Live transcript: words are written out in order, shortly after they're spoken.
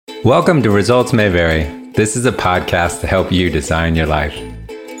Welcome to Results May Vary. This is a podcast to help you design your life.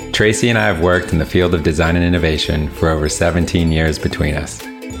 Tracy and I have worked in the field of design and innovation for over 17 years between us.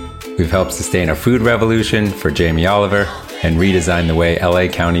 We've helped sustain a food revolution for Jamie Oliver and redesign the way LA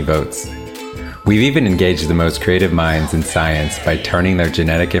County votes. We've even engaged the most creative minds in science by turning their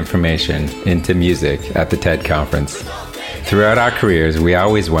genetic information into music at the TED Conference. Throughout our careers, we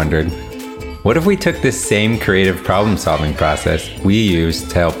always wondered, what if we took this same creative problem-solving process we use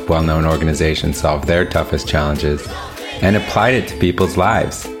to help well-known organizations solve their toughest challenges and applied it to people's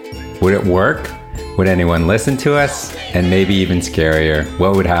lives? Would it work? Would anyone listen to us? And maybe even scarier,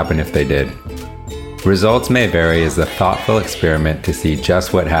 what would happen if they did? Results May Vary is a thoughtful experiment to see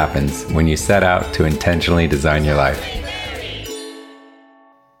just what happens when you set out to intentionally design your life.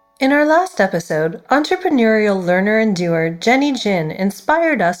 In our last episode, entrepreneurial learner and doer Jenny Jin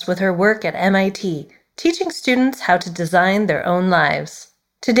inspired us with her work at MIT, teaching students how to design their own lives.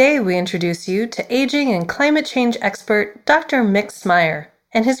 Today, we introduce you to aging and climate change expert Dr. Mick Smyer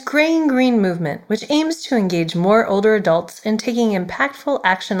and his Graying Green movement, which aims to engage more older adults in taking impactful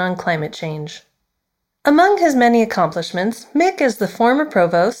action on climate change. Among his many accomplishments, Mick is the former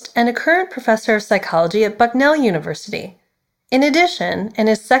provost and a current professor of psychology at Bucknell University. In addition, in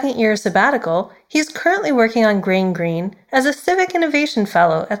his second-year sabbatical, he's currently working on Graying Green as a Civic Innovation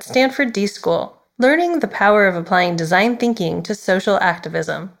Fellow at Stanford D School, learning the power of applying design thinking to social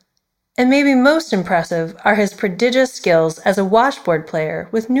activism. And maybe most impressive are his prodigious skills as a washboard player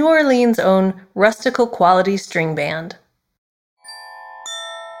with New Orleans' own Rustical Quality String Band.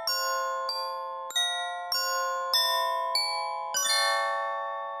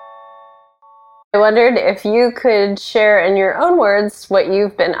 I wondered if you could share in your own words what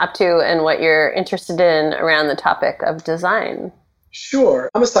you've been up to and what you're interested in around the topic of design. Sure.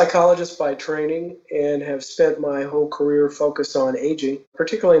 I'm a psychologist by training and have spent my whole career focused on aging.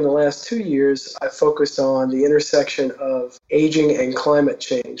 Particularly in the last 2 years, I focused on the intersection of aging and climate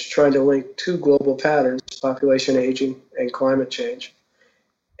change, trying to link two global patterns, population aging and climate change.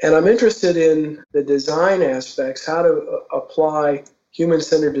 And I'm interested in the design aspects, how to apply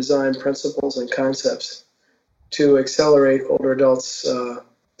human-centered design principles and concepts to accelerate older adults'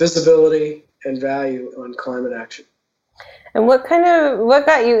 visibility and value on climate action. And what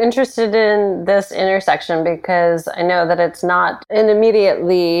got you interested in this intersection? Because I know that it's not an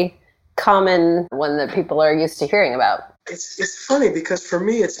immediately common one that people are used to hearing about. It's funny because for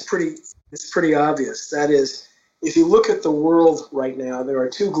me it's pretty obvious. That is, if you look at the world right now, there are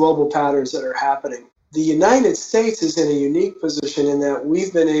two global patterns that are happening. The United States is in a unique position in that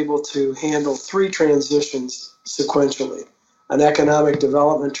we've been able to handle three transitions sequentially: an economic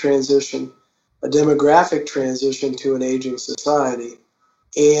development transition, a demographic transition to an aging society,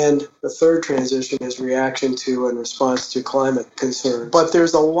 and the third transition is reaction to and response to climate concerns. But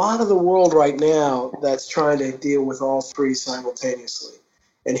there's a lot of the world right now that's trying to deal with all three simultaneously.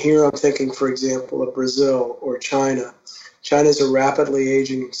 And here I'm thinking, for example, of Brazil or China. China's a rapidly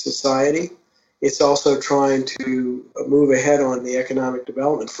aging society. It's also trying to move ahead on the economic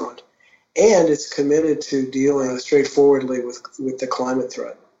development front. And it's committed to dealing straightforwardly with the climate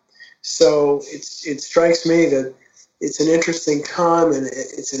threat. So it strikes me that it's an interesting time and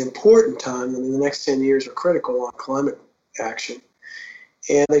it's an important time. I mean, the next 10 years are critical on climate action.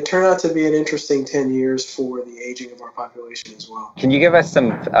 And they turn out to be an interesting 10 years for the aging of our population as well. Can you give us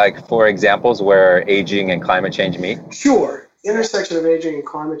some, four examples where aging and climate change meet? Sure. Intersection of aging and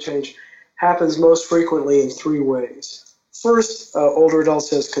climate change happens most frequently in three ways. First, older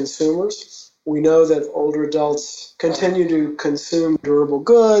adults as consumers. We know that older adults continue to consume durable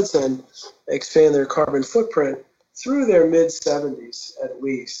goods and expand their carbon footprint through their mid-70s at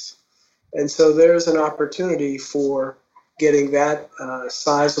least. And so there's an opportunity for getting that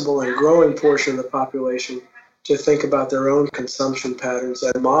sizable and growing portion of the population to think about their own consumption patterns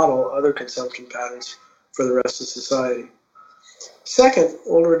and model other consumption patterns for the rest of society. Second,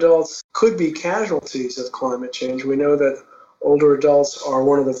 older adults could be casualties of climate change. We know that older adults are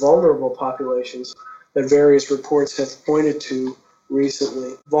one of the vulnerable populations that various reports have pointed to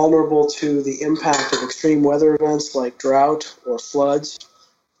recently, vulnerable to the impact of extreme weather events like drought or floods.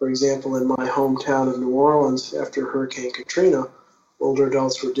 For example, in my hometown of New Orleans, after Hurricane Katrina, older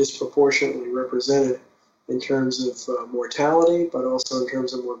adults were disproportionately represented in terms of mortality, but also in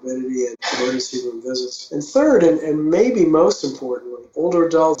terms of morbidity and emergency room visits. And third, and maybe most importantly, older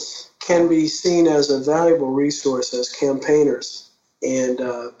adults can be seen as a valuable resource as campaigners and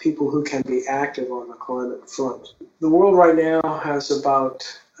people who can be active on the climate front. The world right now has about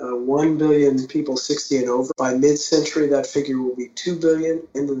 1 billion people 60 and over. By mid-century, that figure will be 2 billion.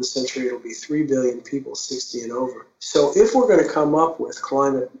 End of the century, it'll be 3 billion people 60 and over. So if we're going to come up with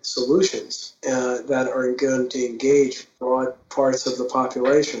climate solutions that are going to engage broad parts of the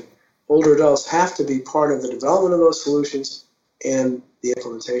population, older adults have to be part of the development of those solutions and the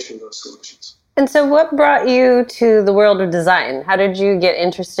implementation of those solutions. And so what brought you to the world of design? How did you get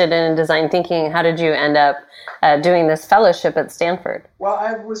interested in design thinking? How did you end up doing this fellowship at Stanford? Well,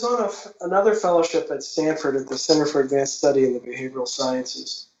 I was on another fellowship at Stanford at the Center for Advanced Study in the Behavioral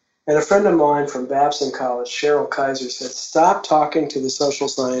Sciences. And a friend of mine from Babson College, Cheryl Kaiser, said, stop talking to the social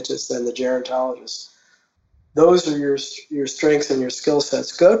scientists and the gerontologists. Those are your strengths and your skill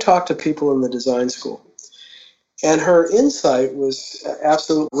sets. Go talk to people in the design school. And her insight was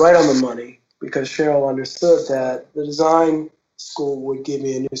absolutely right on the money, because Cheryl understood that the design school would give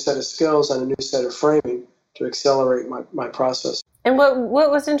me a new set of skills and a new set of framing to accelerate my process. And what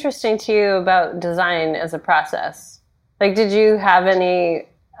was interesting to you about design as a process? Like, did you have any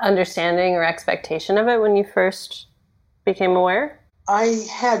understanding or expectation of it when you first became aware? I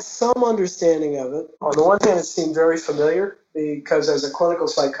had some understanding of it. On the one hand, it seemed very familiar because as a clinical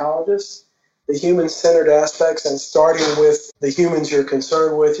psychologist, the human-centered aspects and starting with the humans you're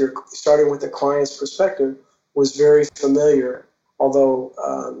concerned with, you're starting with the client's perspective, was very familiar,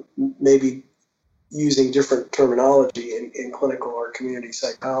 although maybe using different terminology in clinical or community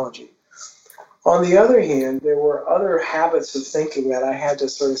psychology. On the other hand, there were other habits of thinking that I had to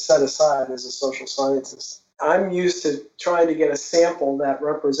sort of set aside as a social scientist. I'm used to trying to get a sample that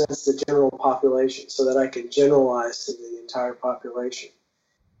represents the general population so that I can generalize to the entire population.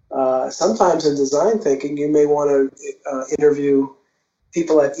 Sometimes in design thinking, you may want to interview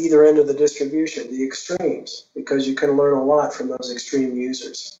people at either end of the distribution, the extremes, because you can learn a lot from those extreme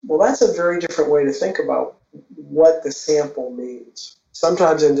users. Well, that's a very different way to think about what the sample means.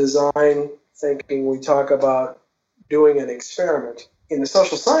 Sometimes in design thinking, we talk about doing an experiment. In the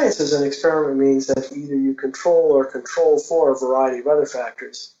social sciences, an experiment means that either you control or control for a variety of other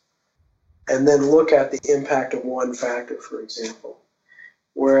factors, and then look at the impact of one factor, for example.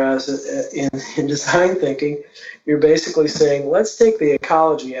 Whereas in design thinking, you're basically saying, let's take the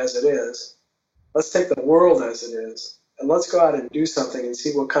ecology as it is, let's take the world as it is, and let's go out and do something and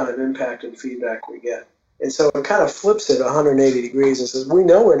see what kind of impact and feedback we get. And so it kind of flips it 180 degrees and says, we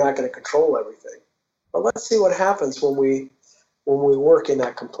know we're not going to control everything, but let's see what happens when we work in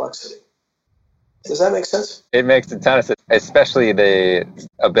that complexity. Does that make sense? It makes a ton of sense, especially the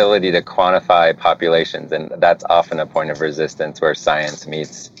ability to quantify populations. And that's often a point of resistance where science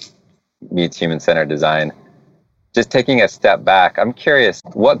meets human-centered design. Just taking a step back, I'm curious,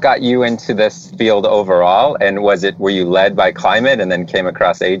 what got you into this field overall? And were you led by climate and then came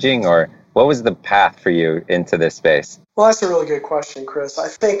across aging? Or what was the path for you into this space? Well, that's a really good question, Chris. I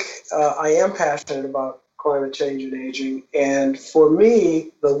think I am passionate about climate change and aging. And for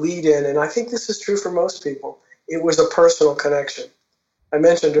me, the lead-in, and I think this is true for most people, it was a personal connection. I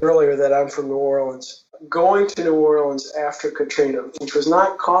mentioned earlier that I'm from New Orleans. Going to New Orleans after Katrina, which was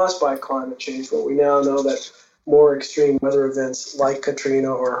not caused by climate change, but we now know that more extreme weather events like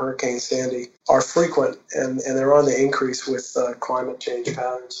Katrina or Hurricane Sandy are frequent, and they're on the increase with climate change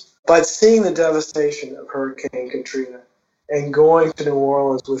patterns. But seeing the devastation of Hurricane Katrina and going to New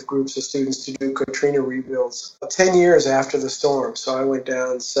Orleans with groups of students to do Katrina rebuilds 10 years after the storm. So I went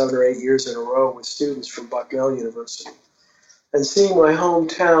down 7 or 8 years in a row with students from Bucknell University. And seeing my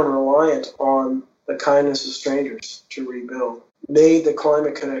hometown reliant on the kindness of strangers to rebuild made the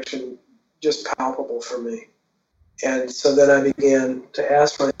climate connection just palpable for me. And so then I began to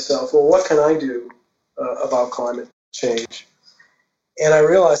ask myself, well, what can I do about climate change? And I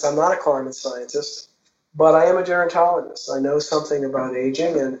realized I'm not a climate scientist, but I am a gerontologist. I know something about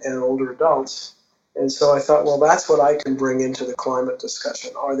aging and older adults. And so I thought, well, that's what I can bring into the climate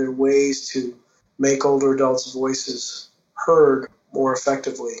discussion. Are there ways to make older adults' voices heard more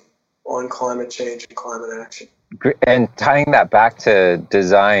effectively on climate change and climate action? And tying that back to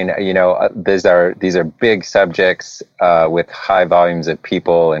design, these are big subjects with high volumes of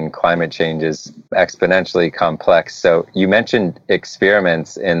people, and climate change is exponentially complex. So you mentioned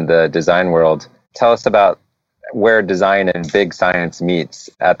experiments in the design world. Tell us about where design and big science meets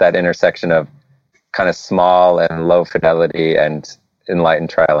at that intersection of kind of small and low fidelity and enlightened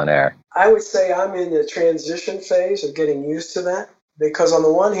trial and error. I would say I'm in the transition phase of getting used to that, because on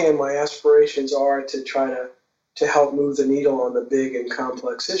the one hand, my aspirations are to try to help move the needle on the big and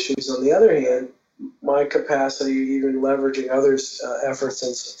complex issues. On the other hand, my capacity, even leveraging others' efforts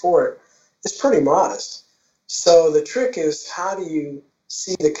and support, is pretty modest. So the trick is, how do you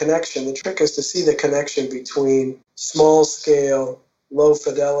see the connection? The trick is to see the connection between small-scale, low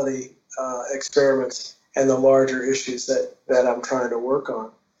fidelity experiments and the larger issues that I'm trying to work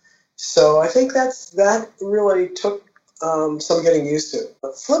on. So I think that really took some getting used to.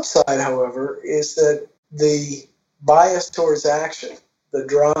 The flip side, however, is that the bias towards action, the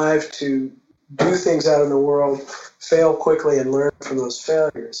drive to do things out in the world, fail quickly and learn from those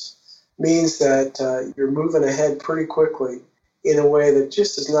failures, means that you're moving ahead pretty quickly in a way that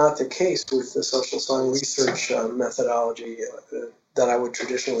just is not the case with the social science research methodology that I would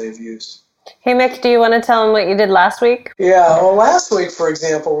traditionally have used. Hey, Mick, do you want to tell them what you did last week? Yeah, well, last week, for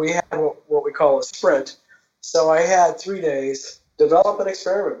example, we had what we call a sprint. So I had 3 days, develop an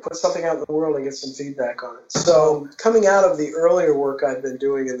experiment, put something out in the world and get some feedback on it. So coming out of the earlier work I'd been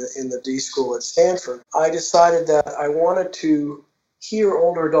doing in the D School at Stanford, I decided that I wanted to hear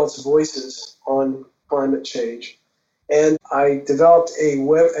older adults' voices on climate change. And I developed a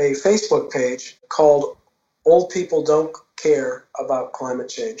Facebook page called Old People Don't Care About Climate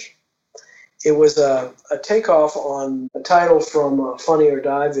Change. It was a takeoff on a title from a Funny or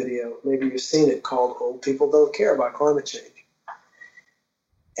Die video, maybe you've seen it, called Old People Don't Care About Climate Change.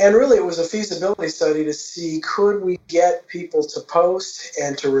 And really it was a feasibility study to see, could we get people to post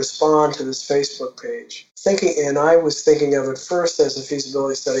and to respond to this Facebook page? And I was thinking of it first as a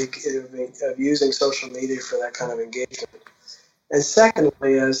feasibility study of using social media for that kind of engagement. And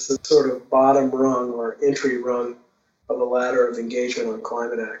secondly, as the sort of bottom rung or entry rung of the ladder of engagement on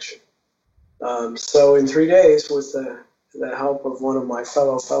climate action. So in 3 days, with the help of one of my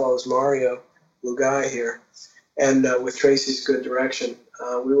fellows, Mario Lugai here, and with Tracy's good direction,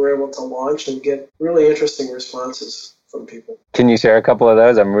 we were able to launch and get really interesting responses from people. Can you share a couple of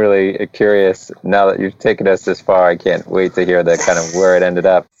those? I'm really curious. Now that you've taken us this far, I can't wait to hear the kind of where it ended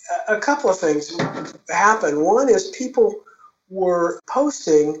up. A couple of things happened. One is people were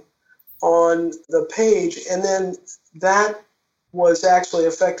posting on the page, and then that was actually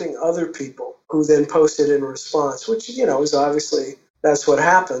affecting other people who then posted in response, which, is obviously, that's what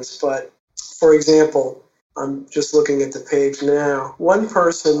happens. But, for example, I'm just looking at the page now. One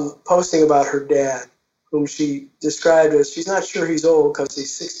person posting about her dad, whom she described as, she's not sure he's old because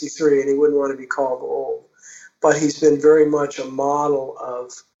he's 63 and he wouldn't want to be called old, but he's been very much a model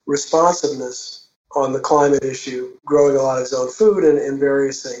of responsiveness on the climate issue, growing a lot of his own food and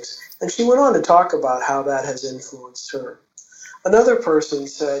various things. And she went on to talk about how that has influenced her. Another person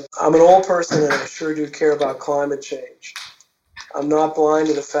said, I'm an old person and I sure do care about climate change. I'm not blind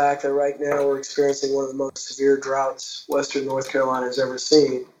to the fact that right now we're experiencing one of the most severe droughts Western North Carolina has ever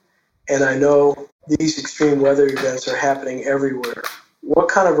seen. And I know these extreme weather events are happening everywhere. What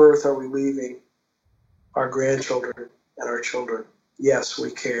kind of earth are we leaving our grandchildren and our children? Yes, we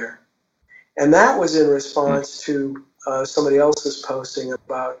care. And that was in response to somebody else's posting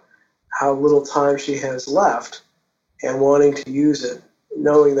about how little time she has left and wanting to use it,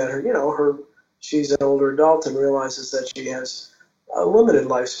 knowing that she's an older adult and realizes that she has a limited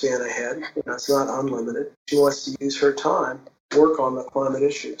lifespan ahead. It's not unlimited. She wants to use her time, work on the climate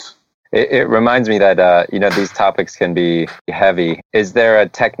issues. It reminds me that, these topics can be heavy. Is there a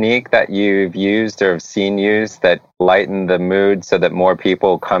technique that you've used or have seen used that lighten the mood so that more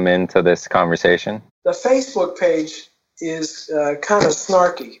people come into this conversation? The Facebook page is kind of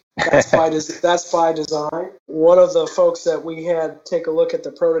snarky. That's by design. One of the folks that we had take a look at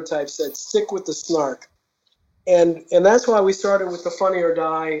the prototype said, stick with the snark. And that's why we started with the Funny or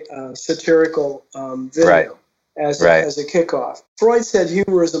Die satirical video. Right. As a kickoff. Freud said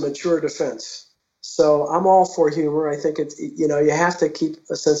humor is a mature defense. So I'm all for humor. I think you have to keep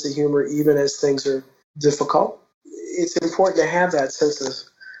a sense of humor even as things are difficult. It's important to have that sense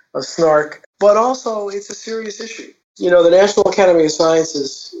of snark, but also it's a serious issue. The National Academy of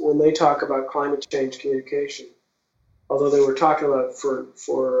Sciences, when they talk about climate change communication, although they were talking about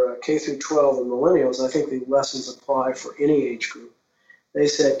for K through 12 and millennials, I think the lessons apply for any age group. They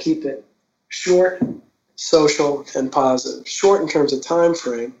said keep it short, social, and positive. Short in terms of time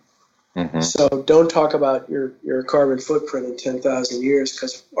frame. Mm-hmm. So don't talk about your carbon footprint in 10,000 years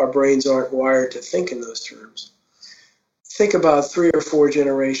because our brains aren't wired to think in those terms. Think about 3 or 4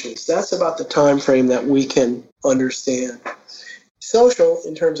 generations. That's about the time frame that we can understand. Social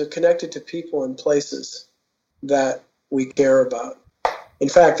in terms of connected to people and places that we care about. In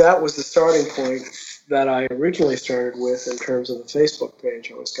fact, that was the starting point that I originally started with in terms of the Facebook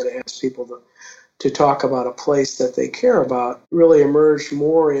page. I was going to ask people to talk about a place that they care about, really emerged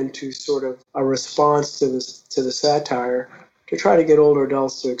more into sort of a response to the satire to try to get older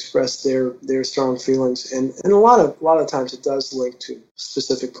adults to express their strong feelings. And a lot of times it does link to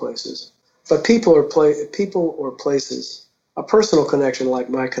specific places. But people or places, a personal connection like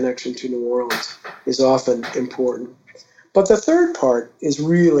my connection to New Orleans is often important. But the third part is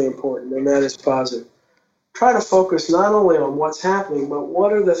really important, and that is positive. Try to focus not only on what's happening, but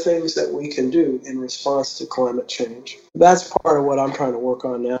what are the things that we can do in response to climate change. That's part of what I'm trying to work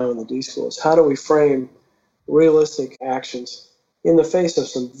on now in the D School, is how do we frame realistic actions in the face of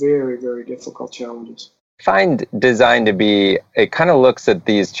some very, very difficult challenges. I find design to be, it kind of looks at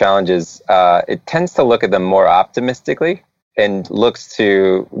these challenges, it tends to look at them more optimistically and looks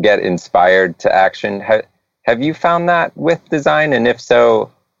to get inspired to action. Have you found that with design? And if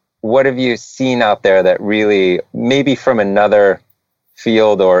so, what have you seen out there that really, maybe from another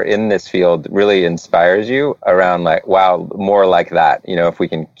field or in this field, really inspires you around like, wow, more like that? You know, if we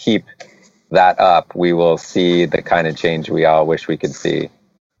can keep that up, we will see the kind of change we all wish we could see.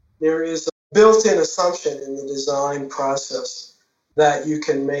 There is a built-in assumption in the design process that you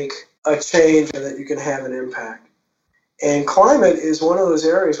can make a change and that you can have an impact. And climate is one of those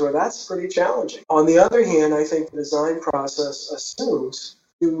areas where that's pretty challenging. On the other hand, I think the design process assumes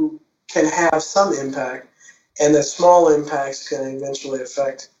you can have some impact and that small impacts can eventually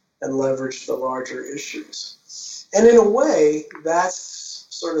affect and leverage the larger issues. And in a way, that's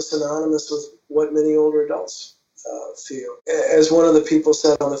sort of synonymous with what many older adults feel. As one of the people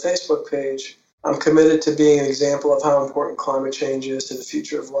said on the Facebook page, I'm committed to being an example of how important climate change is to the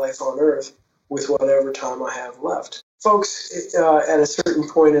future of life on Earth with whatever time I have left. Folks at a certain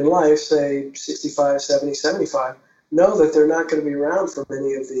point in life, say 65, 70, 75, know that they're not going to be around for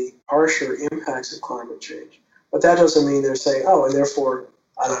many of the harsher impacts of climate change. But that doesn't mean they're saying, oh, and therefore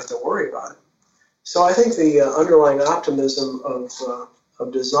I don't have to worry about it. So I think the underlying optimism of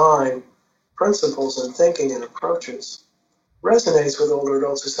design principles and thinking and approaches resonates with older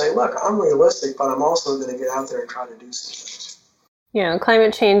adults who say, look, I'm realistic, but I'm also going to get out there and try to do some things. You know,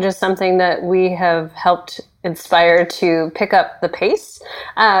 climate change is something that we have helped inspire to pick up the pace.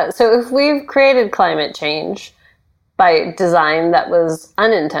 So if we've created climate change by design that was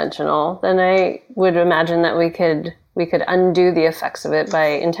unintentional, then I would imagine that we could undo the effects of it by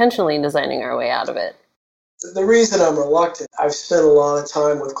intentionally designing our way out of it. The reason I'm reluctant, I've spent a lot of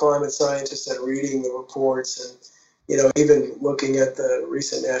time with climate scientists and reading the reports and, even looking at the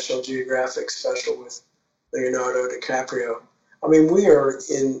recent National Geographic special with Leonardo DiCaprio. I mean, we are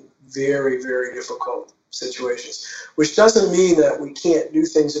in very, very difficult situations, which doesn't mean that we can't do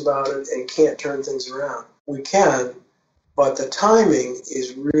things about it and can't turn things around. We can, but the timing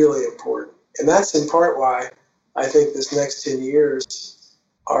is really important. And that's in part why I think this next 10 years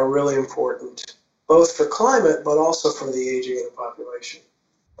are really important, both for climate, but also for the aging of the population.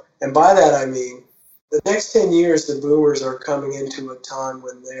 And by that I mean, the next 10 years, the boomers are coming into a time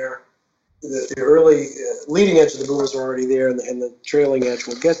when the early leading edge of the boomers are already there, and the trailing edge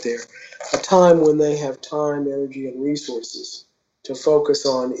will get there. A time when they have time, energy, and resources to focus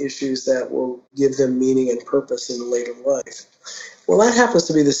on issues that will give them meaning and purpose in later life. Well, that happens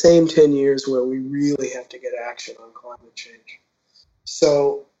to be the same 10 years where we really have to get action on climate change.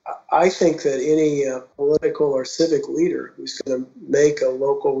 So I think that any political or civic leader who's going to make a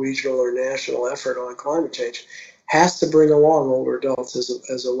local, regional, or national effort on climate change has to bring along older adults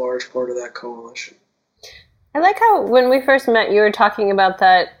as a large part of that coalition. I like how when we first met, you were talking about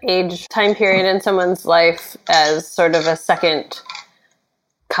that age time period in someone's life as sort of a second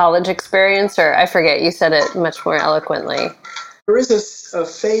college experience, or I forget, you said it much more eloquently. There is a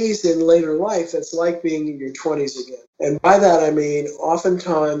phase in later life that's like being in your 20s again. And by that I mean,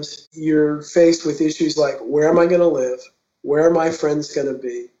 oftentimes you're faced with issues like, where am I going to live? Where are my friends going to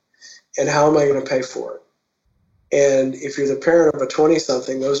be? And how am I going to pay for it? And if you're the parent of a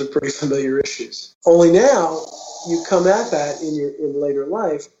 20-something, those are pretty familiar issues. Only now you come at that in later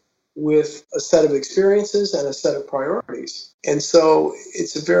life with a set of experiences and a set of priorities. And so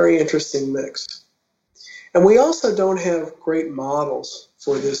it's a very interesting mix. And we also don't have great models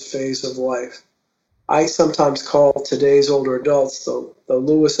for this phase of life. I sometimes call today's older adults the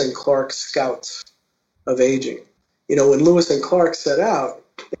Lewis and Clark scouts of aging. When Lewis and Clark set out,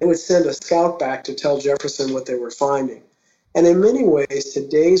 they would send a scout back to tell Jefferson what they were finding. And in many ways,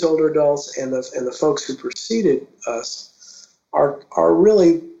 today's older adults and the folks who preceded us are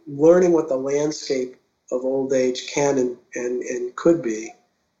really learning what the landscape of old age can and could be.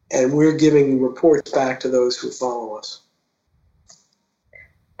 And we're giving reports back to those who follow us.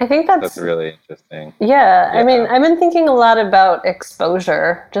 I think that's really interesting. Yeah, I mean, I've been thinking a lot about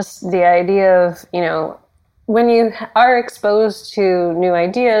exposure, just the idea of, when you are exposed to new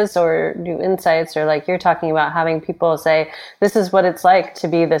ideas or new insights, or like you're talking about having people say, this is what it's like to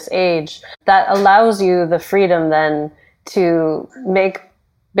be this age, that allows you the freedom then to make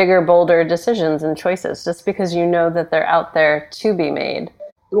bigger, bolder decisions and choices, just because you know that they're out there to be made.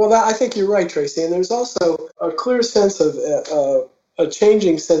 Well, I think you're right, Tracy. And there's also a clear sense of a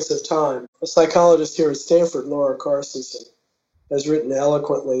changing sense of time. A psychologist here at Stanford, Laura Carstensen, has written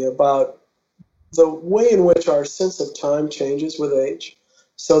eloquently about the way in which our sense of time changes with age,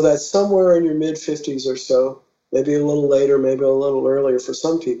 so that somewhere in your mid-50s or so, maybe a little later, maybe a little earlier for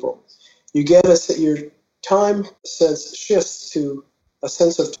some people, you get your time sense shifts to a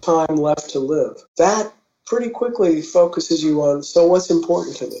sense of time left to live. That pretty quickly focuses you on, so what's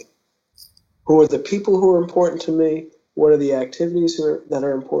important to me? Who are the people who are important to me? What are the activities that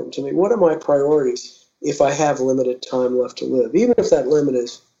are important to me? What are my priorities if I have limited time left to live, even if that limit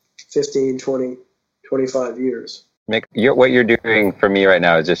is 15, 20, 25 years? Mick, what you're doing for me right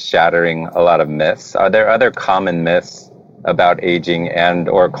now is just shattering a lot of myths. Are there other common myths about aging and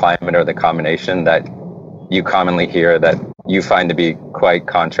or climate or the combination that you commonly hear that you find to be quite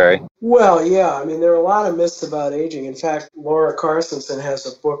contrary? Well, yeah. I mean, there are a lot of myths about aging. In fact, Laura Carstensen has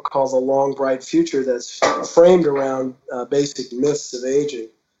a book called The Long, Bright Future that's framed around basic myths of aging.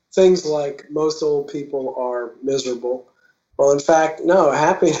 Things like most old people are miserable. Well, in fact, no,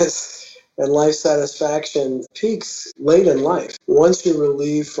 happiness and life satisfaction peaks late in life. Once you're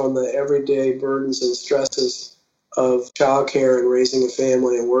relieved from the everyday burdens and stresses of childcare and raising a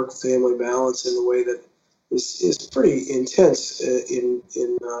family and work-family balance in the way that is pretty intense in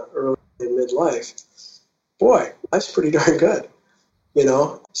early and midlife, boy, life's pretty darn good, you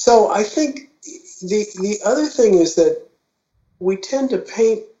know? So I think the other thing is that we tend to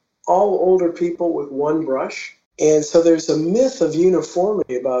paint all older people with one brush. And so there's a myth of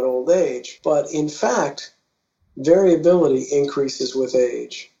uniformity about old age, but in fact, variability increases with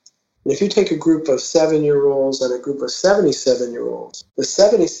age. And if you take a group of 7-year-olds and a group of 77-year-olds, the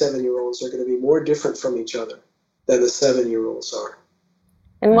 77-year-olds are going to be more different from each other than the 7-year-olds are.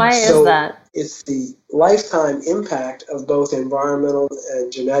 And why is that? It's the lifetime impact of both environmental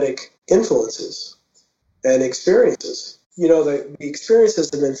and genetic influences and experiences. You know, the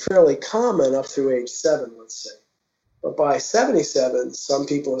experiences have been fairly common up through age 7, let's say. But by 77, some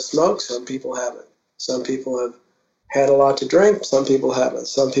people have smoked, some people haven't. Some people have had a lot to drink, some people haven't.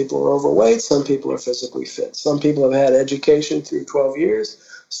 Some people are overweight, some people are physically fit. Some people have had education through 12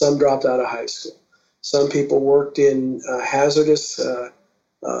 years, some dropped out of high school. Some people worked in hazardous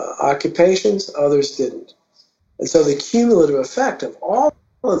occupations, others didn't. And so the cumulative effect of all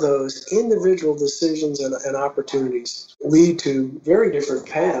of those individual decisions and opportunities lead to very different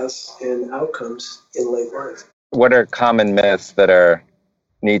paths and outcomes in late life. What are common myths that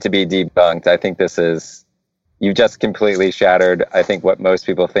need to be debunked? I think you've just completely shattered, I think, what most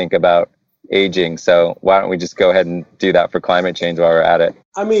people think about aging. So why don't we just go ahead and do that for climate change while we're at it?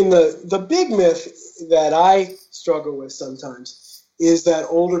 I mean, the big myth that I struggle with sometimes is that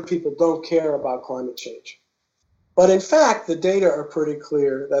older people don't care about climate change. But in fact, the data are pretty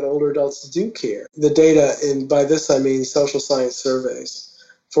clear that older adults do care. The data, and by this I mean social science surveys.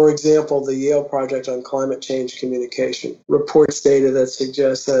 For example, the Yale Project on Climate Change Communication reports data that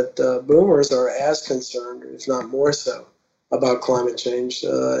suggests that boomers are as concerned, if not more so, about climate change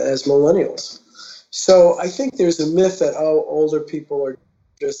as millennials. So I think there's a myth that, older people are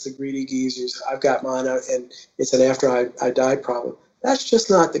just the greedy geezers. I've got mine out, and it's an after I die problem. That's just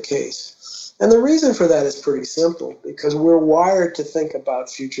not the case. And the reason for that is pretty simple, because we're wired to think about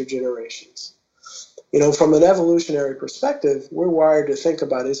future generations. You know, from an evolutionary perspective, we're wired to think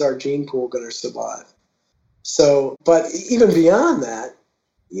about, is our gene pool going to survive? So, but even beyond that,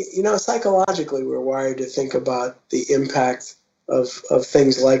 you know, psychologically, we're wired to think about the impact of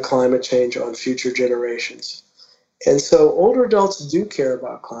things like climate change on future generations. And so older adults do care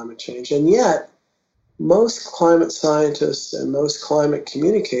about climate change, and yet most climate scientists and most climate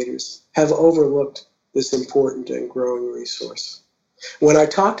communicators have overlooked this important and growing resource. When I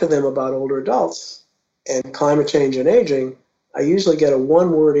talk to them about older adults and climate change and aging, I usually get a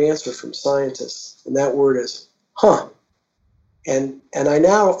one-word answer from scientists, and that word is, huh. And I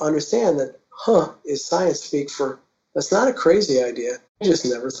now understand that, huh, is science speak for, that's not a crazy idea, I just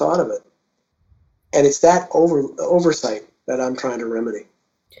never thought of it. And it's that oversight that I'm trying to remedy.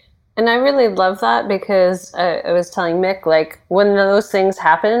 And I really love that, because I was telling Mick, like, when those things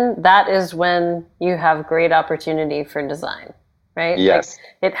happen, that is when you have great opportunity for design, right? Yes.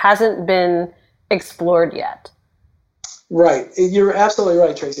 Like, it hasn't been explored yet. Right. You're absolutely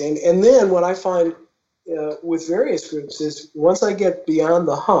right, Tracy. And then what I find with various groups is once I get beyond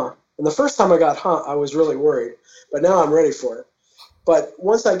the huh, and the first time I got huh, I was really worried, but now I'm ready for it. But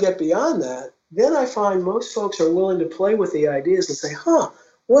once I get beyond that, then I find most folks are willing to play with the ideas and say, huh,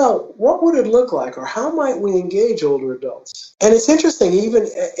 well, what would it look like, or how might we engage older adults? And it's interesting, even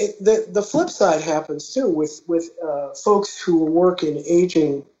the flip side happens too with folks who work in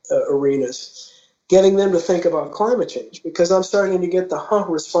aging arenas, getting them to think about climate change, because I'm starting to get the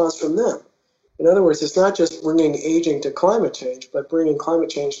response from them. In other words, it's not just bringing aging to climate change, but bringing climate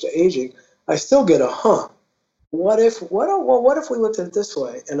change to aging. I still get a What if we looked at it this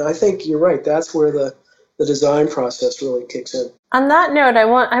way? And I think you're right. That's where the design process really kicks in. On that note,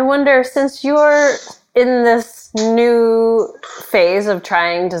 I wonder, since you're in this new phase of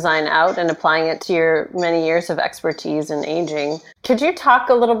trying design out and applying it to your many years of expertise in aging, could you talk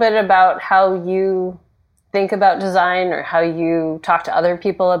a little bit about how you think about design, or how you talk to other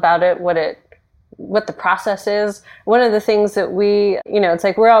people about it, what the process is? One of the things that it's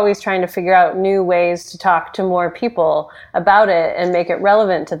like we're always trying to figure out new ways to talk to more people about it and make it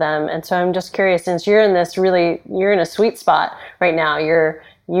relevant to them. And so I'm just curious, since you're in a sweet spot right now,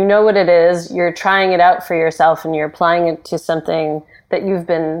 you know what it is, you're trying it out for yourself, and you're applying it to something that you've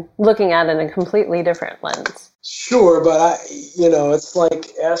been looking at in a completely different lens. Sure, but it's like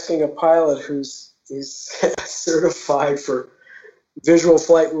asking a pilot who's certified for visual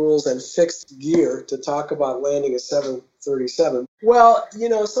flight rules and fixed gear to talk about landing a 737. Well,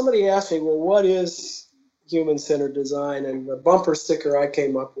 somebody asked me, well, what is human-centered design? And the bumper sticker I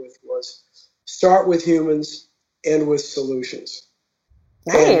came up with was, start with humans, end with solutions.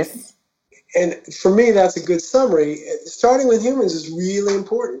 Nice. And for me, that's a good summary. Starting with humans is really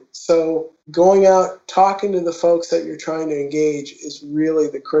important. So going out, talking to the folks that you're trying to engage is really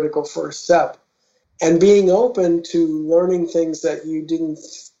the critical first step. And being open to learning things that you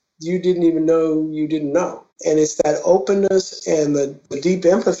didn't even know you didn't know. And it's that openness and the deep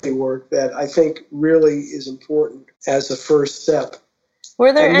empathy work that I think really is important as a first step.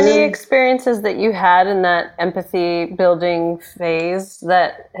 Were there any experiences that you had in that empathy building phase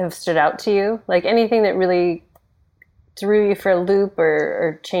that have stood out to you? Like anything that really threw you for a loop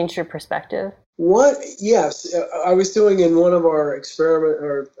or changed your perspective? Yes. I was doing in one of our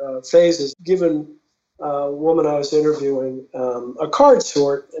phases, given a woman I was interviewing a card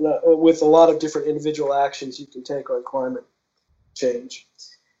sort with a lot of different individual actions you can take on climate change.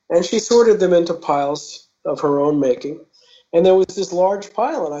 And she sorted them into piles of her own making. And there was this large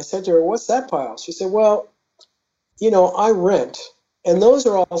pile, and I said to her, what's that pile? She said, well, I rent, and those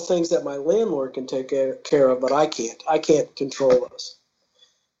are all things that my landlord can take care of, but I can't. I can't control those.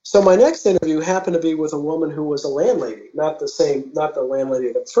 So my next interview happened to be with a woman who was a landlady, not the landlady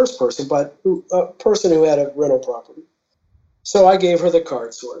of the first person, but a person who had a rental property. So I gave her the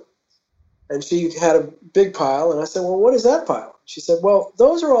card sort, and she had a big pile, and I said, well, what is that pile? She said, well,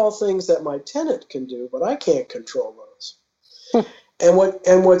 those are all things that my tenant can do, but I can't control those. And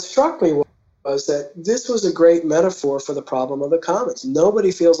what struck me was that this was a great metaphor for the problem of the commons.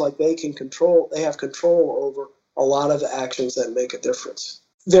 Nobody feels like they have control over a lot of the actions that make a difference.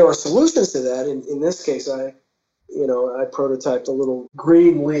 There are solutions to that. In this case, I prototyped a little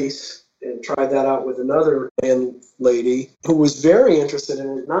green lease and tried that out with another lady who was very interested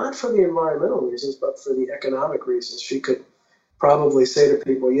in it, not for the environmental reasons, but for the economic reasons. She could probably say to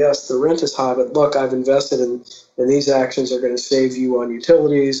people, yes, the rent is high, but look, I've invested in these actions are going to save you on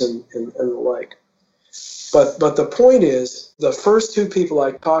utilities and the like. But the point is, the first two people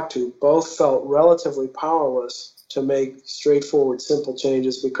I talked to both felt relatively powerless to make straightforward, simple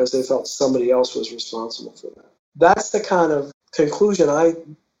changes because they felt somebody else was responsible for that. That's the kind of conclusion I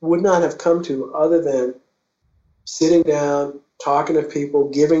would not have come to other than sitting down, talking to people,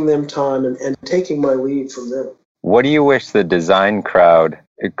 giving them time, and taking my lead from them. What do you wish the design crowd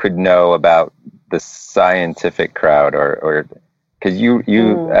could know about the scientific crowd, or because you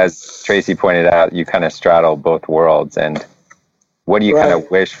as Tracy pointed out, you kind of straddle both worlds, and what do you kind of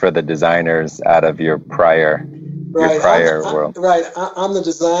wish for the designers out of your prior world? I'm the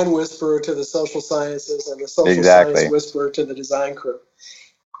design whisperer to the social sciences and the social science whisperer to the design crew.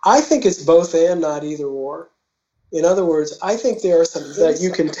 I think it's both and, not either or. In other words, I think there are some that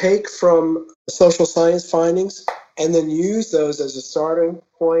you can take from social science findings and then use those as a starting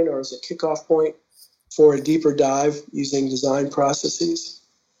point or as a kickoff point for a deeper dive using design processes.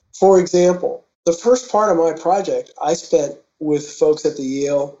 For example, the first part of my project I spent with folks at the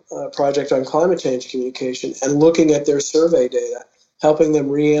Yale Project on Climate Change Communication and looking at their survey data, helping them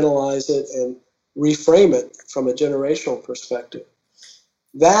reanalyze it and reframe it from a generational perspective.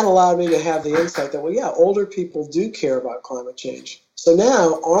 That allowed me to have the insight that, older people do care about climate change. So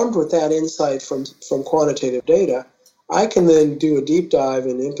now, armed with that insight from quantitative data, I can then do a deep dive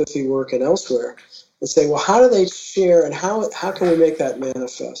in empathy work and elsewhere and say, well, how do they share and how can we make that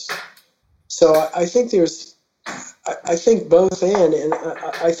manifest? So I think there's I think both and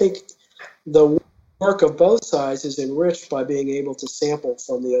I think the work of both sides is enriched by being able to sample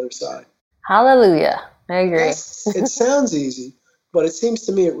from the other side. Hallelujah. I agree. It sounds easy, but it seems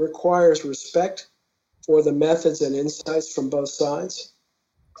to me it requires respect for the methods and insights from both sides.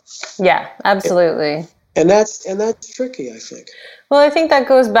 Yeah, absolutely. And that's tricky, I think. Well, I think that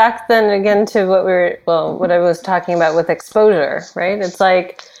goes back then again to what I was talking about with exposure, right? It's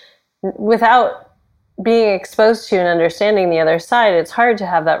like without being exposed to and understanding the other side, it's hard to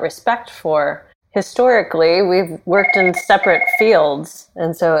have that respect for. Historically, we've worked in separate fields,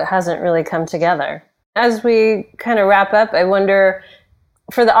 and so it hasn't really come together. As we kind of wrap up, I wonder,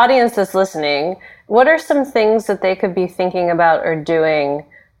 for the audience that's listening, what are some things that they could be thinking about or doing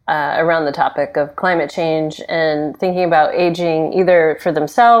around the topic of climate change and thinking about aging either for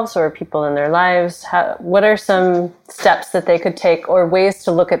themselves or people in their lives? What are some steps that they could take or ways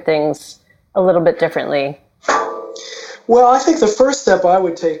to look at things a little bit differently? Well, I think the first step I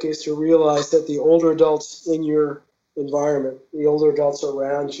would take is to realize that the older adults in your environment, the older adults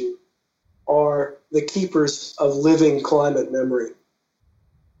around you, are the keepers of living climate memory.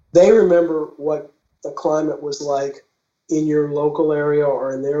 They remember what the climate was like in your local area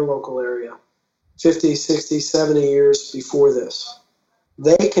or in their local area 50, 60, 70 years before this.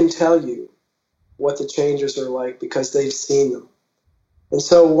 They can tell you what the changes are like because they've seen them. And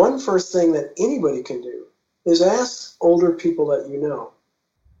so one first thing that anybody can do is ask older people that you know,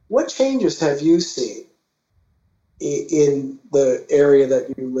 what changes have you seen in the area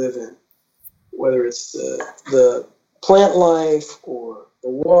that you live in? Whether it's the plant life or the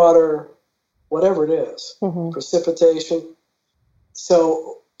water, whatever it is, precipitation.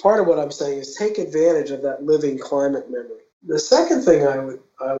 So part of what I'm saying is take advantage of that living climate memory. The second thing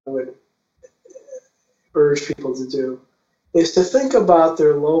I would urge people to do is to think about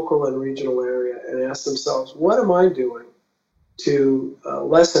their local and regional area and ask themselves, what am I doing to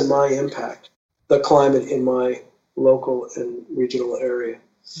lessen my impact, the climate in my local and regional area?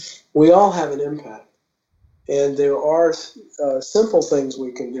 We all have an impact. And there are simple things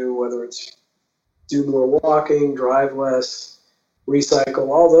we can do, whether it's do more walking, drive less, recycle,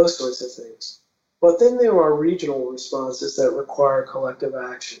 all those sorts of things. But then there are regional responses that require collective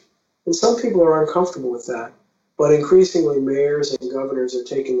action. And some people are uncomfortable with that. But increasingly, mayors and governors are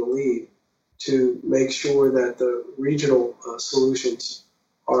taking the lead to make sure that the regional solutions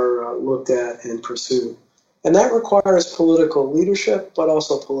are looked at and pursued. And that requires political leadership, but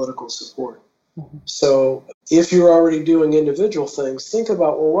also political support. Mm-hmm. So if you're already doing individual things, think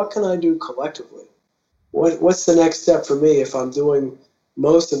about, well, what can I do collectively? What's the next step for me if I'm doing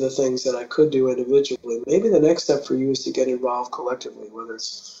most of the things that I could do individually? Maybe the next step for you is to get involved collectively, whether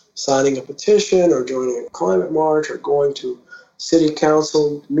it's signing a petition or joining a climate march or going to city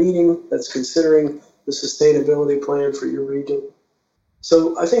council meeting that's considering the sustainability plan for your region.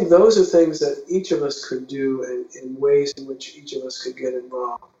 So I think those are things that each of us could do and ways in which each of us could get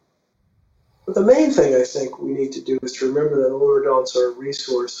involved. But the main thing I think we need to do is to remember that older adults are a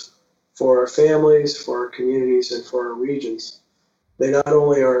resource for our families, for our communities, and for our regions. They not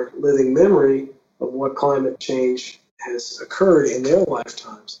only are living memory of what climate change has occurred in their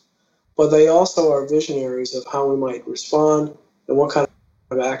lifetimes, but they also are visionaries of how we might respond and what kind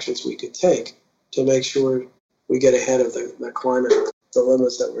of actions we could take to make sure we get ahead of the climate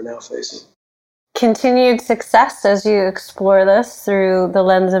dilemmas that we're now facing. Continued success as you explore this through the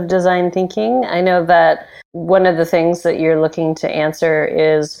lens of design thinking. I know that one of the things that you're looking to answer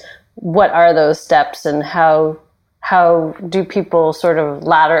is what are those steps and how do people sort of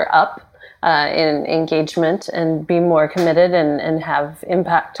ladder up in engagement and be more committed and have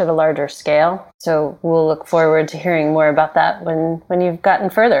impact at a larger scale. So we'll look forward to hearing more about that when you've gotten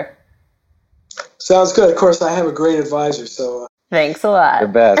further. Sounds good. Of course, I have a great advisor, so... Thanks a lot. The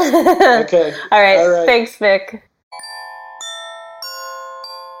best. Okay. All right. Thanks, Mick.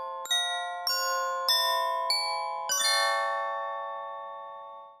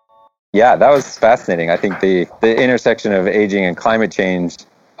 Yeah, that was fascinating. I think the intersection of aging and climate change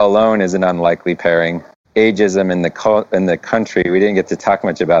alone is an unlikely pairing. Ageism in the country, we didn't get to talk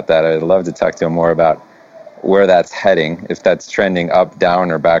much about that. I'd love to talk to him more about where that's heading, if that's trending up, down,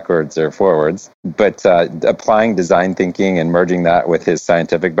 or backwards or forwards. But applying design thinking and merging that with his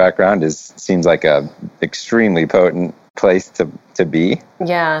scientific background seems like a extremely potent place to be.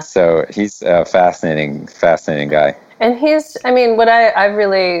 Yeah. So he's a fascinating guy. And what I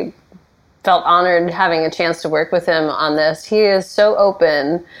really felt honored having a chance to work with him on this. He is so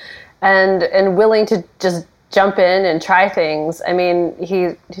open and willing to just jump in and try things. I mean,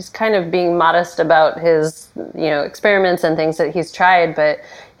 he's kind of being modest about his, experiments and things that he's tried, but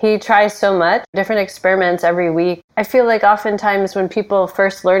he tries so much, different experiments every week. I feel like oftentimes when people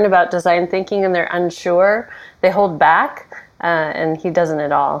first learn about design thinking and they're unsure, they hold back, and he doesn't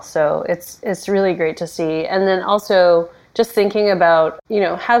at all. So it's really great to see. And then also just thinking about,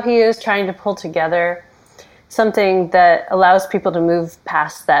 how he is trying to pull together something that allows people to move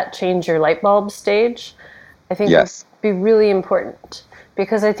past that change your light bulb stage. I think yes. would be really important,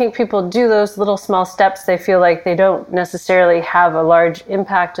 because I think people do those little small steps. They feel like they don't necessarily have a large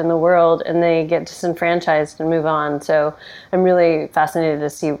impact in the world, and they get disenfranchised and move on. So I'm really fascinated to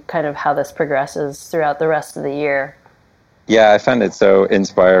see kind of how this progresses throughout the rest of the year. Yeah, I found it so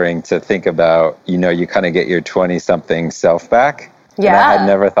inspiring to think about, you kind of get your 20-something self back. Yeah. And I had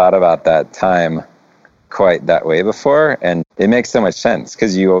never thought about that time quite that way before. And it makes so much sense,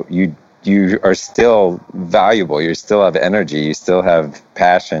 because you are still valuable. You still have energy. You still have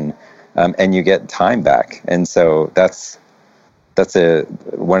passion, and you get time back. And so that's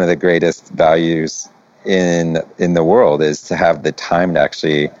one of the greatest values in the world, is to have the time to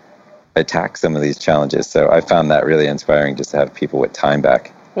actually attack some of these challenges. So I found that really inspiring, just to have people with time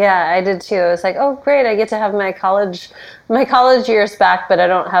back. Yeah, I did too. I was like, oh, great, I get to have my college years back, but I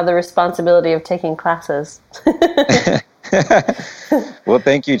don't have the responsibility of taking classes. Well,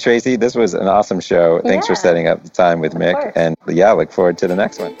 thank you, Tracy. This was an awesome show. Thanks for setting up the time with Mick. And look forward to the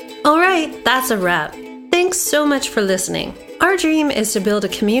next one. All right, that's a wrap. Thanks so much for listening. Our dream is to build a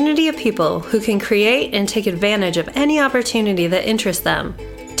community of people who can create and take advantage of any opportunity that interests them.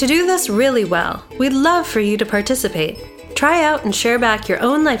 To do this really well, we'd love for you to participate. Try out and share back your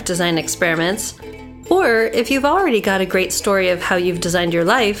own life design experiments. Or if you've already got a great story of how you've designed your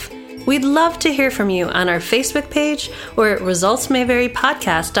life, we'd love to hear from you on our Facebook page or at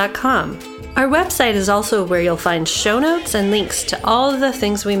resultsmayvarypodcast.com. Our website is also where you'll find show notes and links to all of the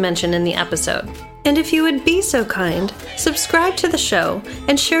things we mentioned in the episode. And if you would be so kind, subscribe to the show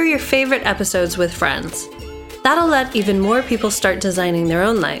and share your favorite episodes with friends. That'll let even more people start designing their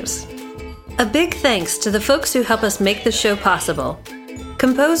own lives. A big thanks to the folks who help us make this show possible.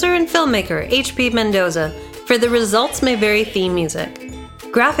 Composer and filmmaker H.P. Mendoza for the Results May Vary theme music.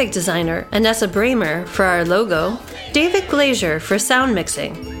 Graphic designer Anessa Bramer for our logo. David Glazier for sound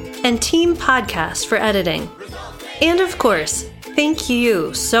mixing. And Team Podcast for editing. And of course, thank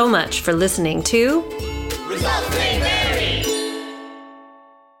you so much for listening to Results May Vary.